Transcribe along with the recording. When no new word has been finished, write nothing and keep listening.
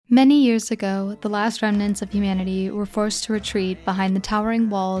Many years ago, the last remnants of humanity were forced to retreat behind the towering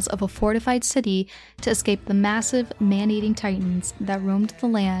walls of a fortified city to escape the massive man-eating titans that roamed the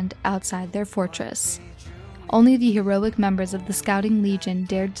land outside their fortress. Only the heroic members of the Scouting Legion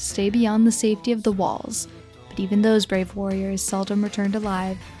dared to stay beyond the safety of the walls, but even those brave warriors seldom returned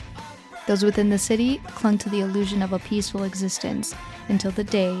alive. Those within the city clung to the illusion of a peaceful existence until the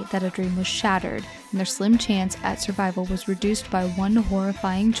day that a dream was shattered and their slim chance at survival was reduced by one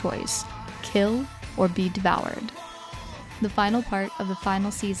horrifying choice: kill or be devoured. The final part of the final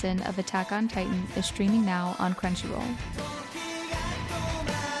season of Attack on Titan is streaming now on Crunchyroll.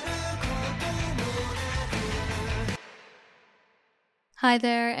 Hi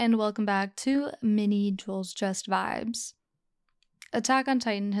there, and welcome back to Mini Jules Just Vibes. Attack on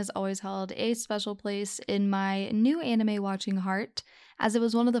Titan has always held a special place in my new anime watching heart, as it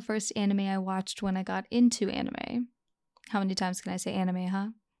was one of the first anime I watched when I got into anime. How many times can I say anime, huh?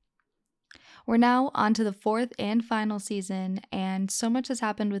 We're now on to the fourth and final season, and so much has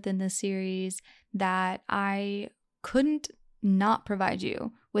happened within this series that I couldn't not provide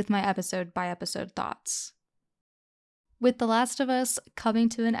you with my episode-by-episode thoughts. With The Last of Us coming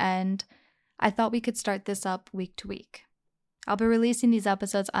to an end, I thought we could start this up week to week. I'll be releasing these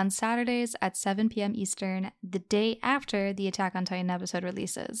episodes on Saturdays at 7 p.m. Eastern, the day after the Attack on Titan episode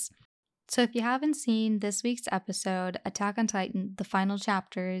releases. So if you haven't seen this week's episode, Attack on Titan, The Final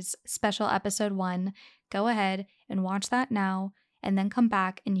Chapters, Special Episode 1, go ahead and watch that now, and then come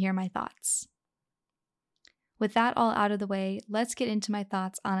back and hear my thoughts. With that all out of the way, let's get into my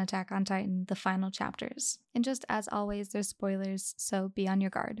thoughts on Attack on Titan, The Final Chapters. And just as always, there's spoilers, so be on your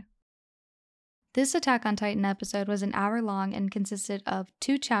guard. This Attack on Titan episode was an hour long and consisted of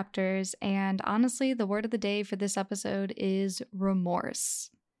 2 chapters, and honestly, the word of the day for this episode is remorse.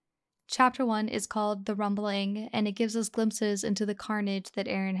 Chapter 1 is called The Rumbling, and it gives us glimpses into the carnage that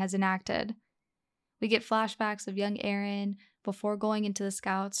Eren has enacted. We get flashbacks of young Eren before going into the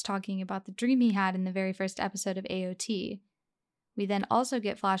Scouts, talking about the dream he had in the very first episode of AOT. We then also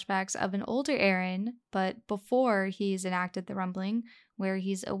get flashbacks of an older Eren, but before he's enacted the Rumbling, where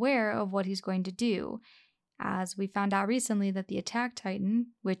he's aware of what he's going to do, as we found out recently that the Attack Titan,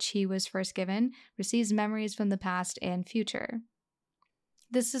 which he was first given, receives memories from the past and future.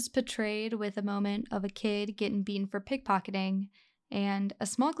 This is portrayed with a moment of a kid getting beaten for pickpocketing, and a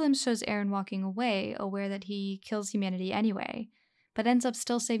small glimpse shows Eren walking away, aware that he kills humanity anyway, but ends up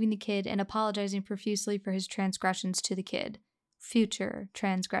still saving the kid and apologizing profusely for his transgressions to the kid. Future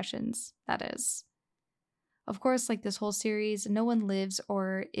transgressions, that is. Of course, like this whole series, no one lives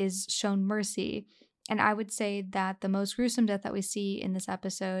or is shown mercy, and I would say that the most gruesome death that we see in this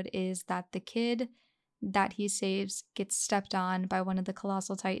episode is that the kid that he saves gets stepped on by one of the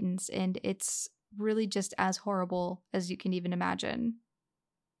colossal titans, and it's really just as horrible as you can even imagine.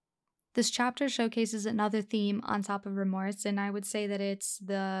 This chapter showcases another theme on top of remorse, and I would say that it's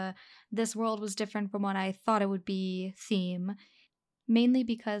the "this world was different from what I thought it would be" theme, mainly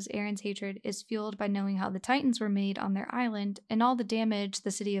because Eren's hatred is fueled by knowing how the Titans were made on their island and all the damage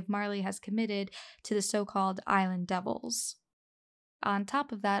the city of Marley has committed to the so-called Island Devils. On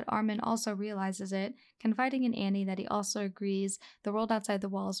top of that, Armin also realizes it, confiding in Annie that he also agrees the world outside the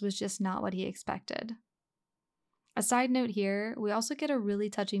walls was just not what he expected. A side note here, we also get a really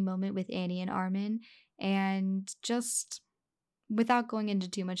touching moment with Annie and Armin, and just without going into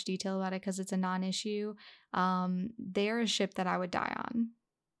too much detail about it because it's a non-issue, they're a ship that I would die on.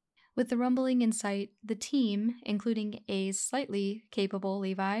 With the Rumbling in sight, the team, including a slightly capable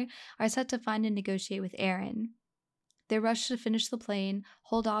Levi, are set to find and negotiate with Eren. They rush to finish the plane,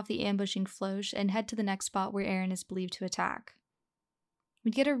 hold off the ambushing Floch, and head to the next spot where Eren is believed to attack. We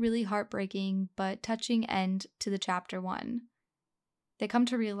get a really heartbreaking but touching end to the chapter 1. They come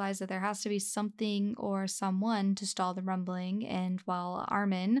to realize that there has to be something or someone to stall the Rumbling, and while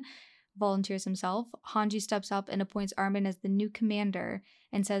Armin volunteers himself, Hanji steps up and appoints Armin as the new commander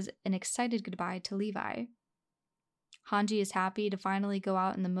and says an excited goodbye to Levi. Hanji is happy to finally go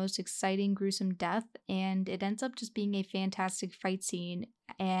out in the most exciting, gruesome death, and it ends up just being a fantastic fight scene,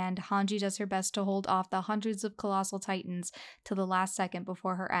 and Hanji does her best to hold off the hundreds of colossal titans to the last second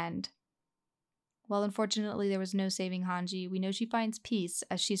before her end. While unfortunately there was no saving Hanji, we know she finds peace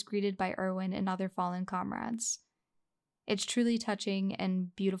as she's greeted by Erwin and other fallen comrades. It's truly touching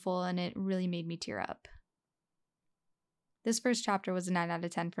and beautiful, and it really made me tear up. This first chapter was a 9 out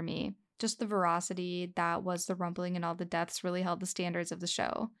of 10 for me. Just the veracity that was the Rumbling and all the deaths really held the standards of the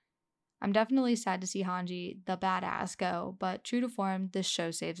show. I'm definitely sad to see Hanji, the badass, go, but true to form, this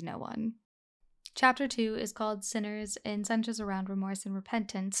show saves no one. Chapter 2 is called Sinners and centers around remorse and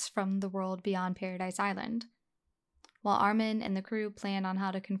repentance from the world beyond Paradise Island. While Armin and the crew plan on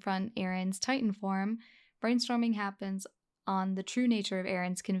how to confront Eren's Titan form, brainstorming happens on the true nature of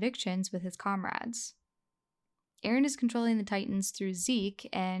Eren's convictions with his comrades. Eren is controlling the Titans through Zeke,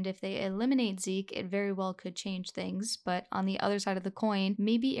 and if they eliminate Zeke, it very well could change things, but on the other side of the coin,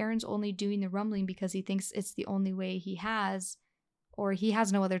 maybe Eren's only doing the rumbling because he thinks it's the only way he has, or he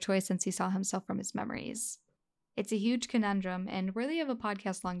has no other choice since he saw himself from his memories. It's a huge conundrum and worthy of a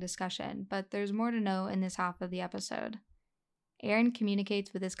podcast-long discussion, but there's more to know in this half of the episode. Eren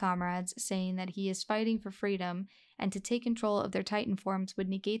communicates with his comrades, saying that he is fighting for freedom, and to take control of their Titan forms would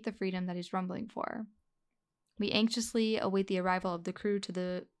negate the freedom that he's rumbling for. We anxiously await the arrival of the crew to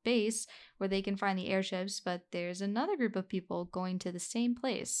the base where they can find the airships, but there's another group of people going to the same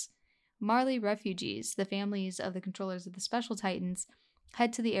place. Marley refugees, the families of the controllers of the Special Titans,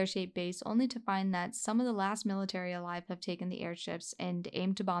 head to the airship base only to find that some of the last military alive have taken the airships and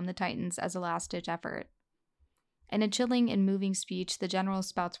aim to bomb the Titans as a last-ditch effort. In a chilling and moving speech, the general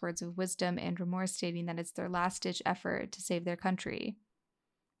spouts words of wisdom and remorse, stating that it's their last-ditch effort to save their country.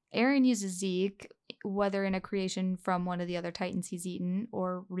 Eren uses Zeke, whether in a creation from one of the other Titans he's eaten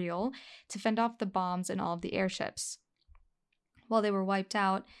or real, to fend off the bombs in all of the airships. While they were wiped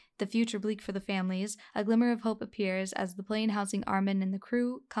out, the future bleak for the families, a glimmer of hope appears as the plane housing Armin and the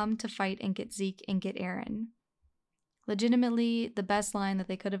crew come to fight and get Zeke and get Eren. Legitimately, the best line that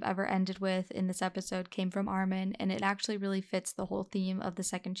they could have ever ended with in this episode came from Armin, and it actually really fits the whole theme of the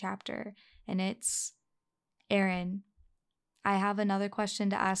second chapter, and it's, Eren, I have another question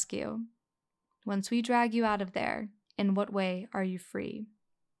to ask you. Once we drag you out of there, in what way are you free?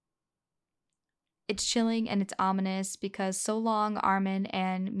 It's chilling and it's ominous because so long Armin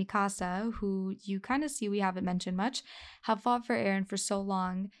and Mikasa, who you kind of see we haven't mentioned much, have fought for Eren for so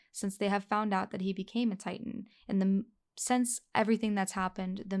long since they have found out that he became a Titan. And since everything that's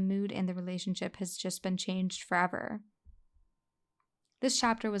happened, the mood and the relationship has just been changed forever. This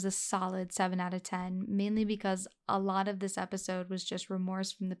chapter was a solid 7 out of 10, mainly because a lot of this episode was just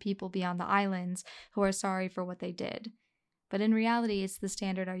remorse from the people beyond the islands who are sorry for what they did. But in reality, it's the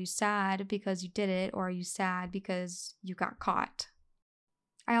standard, are you sad because you did it, or are you sad because you got caught?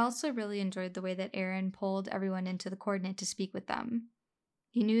 I also really enjoyed the way that Eren pulled everyone into the coordinate to speak with them.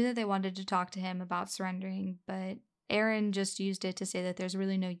 He knew that they wanted to talk to him about surrendering, but Eren just used it to say that there's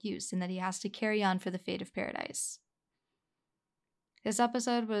really no use and that he has to carry on for the fate of paradise. This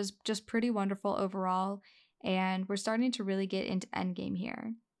episode was just pretty wonderful overall, and we're starting to really get into Endgame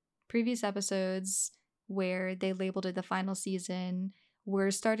here. Previous episodes, where they labeled it the final season,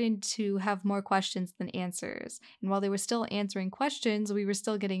 we're starting to have more questions than answers. And while they were still answering questions, we were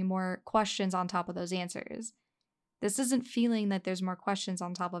still getting more questions on top of those answers. This isn't feeling that there's more questions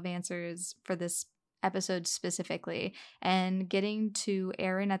on top of answers for this episode specifically, and getting to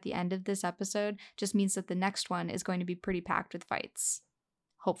Eren at the end of this episode just means that the next one is going to be pretty packed with fights.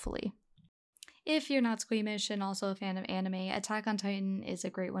 Hopefully. If you're not squeamish and also a fan of anime, Attack on Titan is a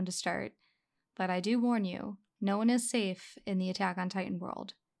great one to start. But I do warn you, no one is safe in the Attack on Titan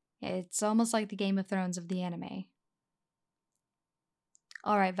world. It's almost like the Game of Thrones of the anime.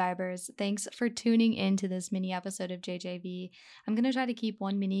 Alright, Vibers, thanks for tuning in to this mini episode of JJV. I'm going to try to keep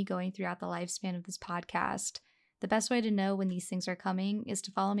one mini going throughout the lifespan of this podcast. The best way to know when these things are coming is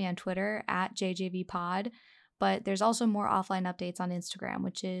to follow me on Twitter at JJVpod, but there's also more offline updates on Instagram,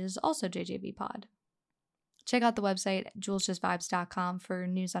 which is also JJVpod. Check out the website, julesjustvibes.com, for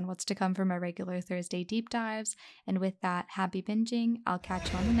news on what's to come for my regular Thursday deep dives. And with that, happy binging. I'll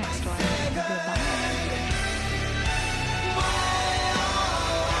catch you on the next one. Goodbye.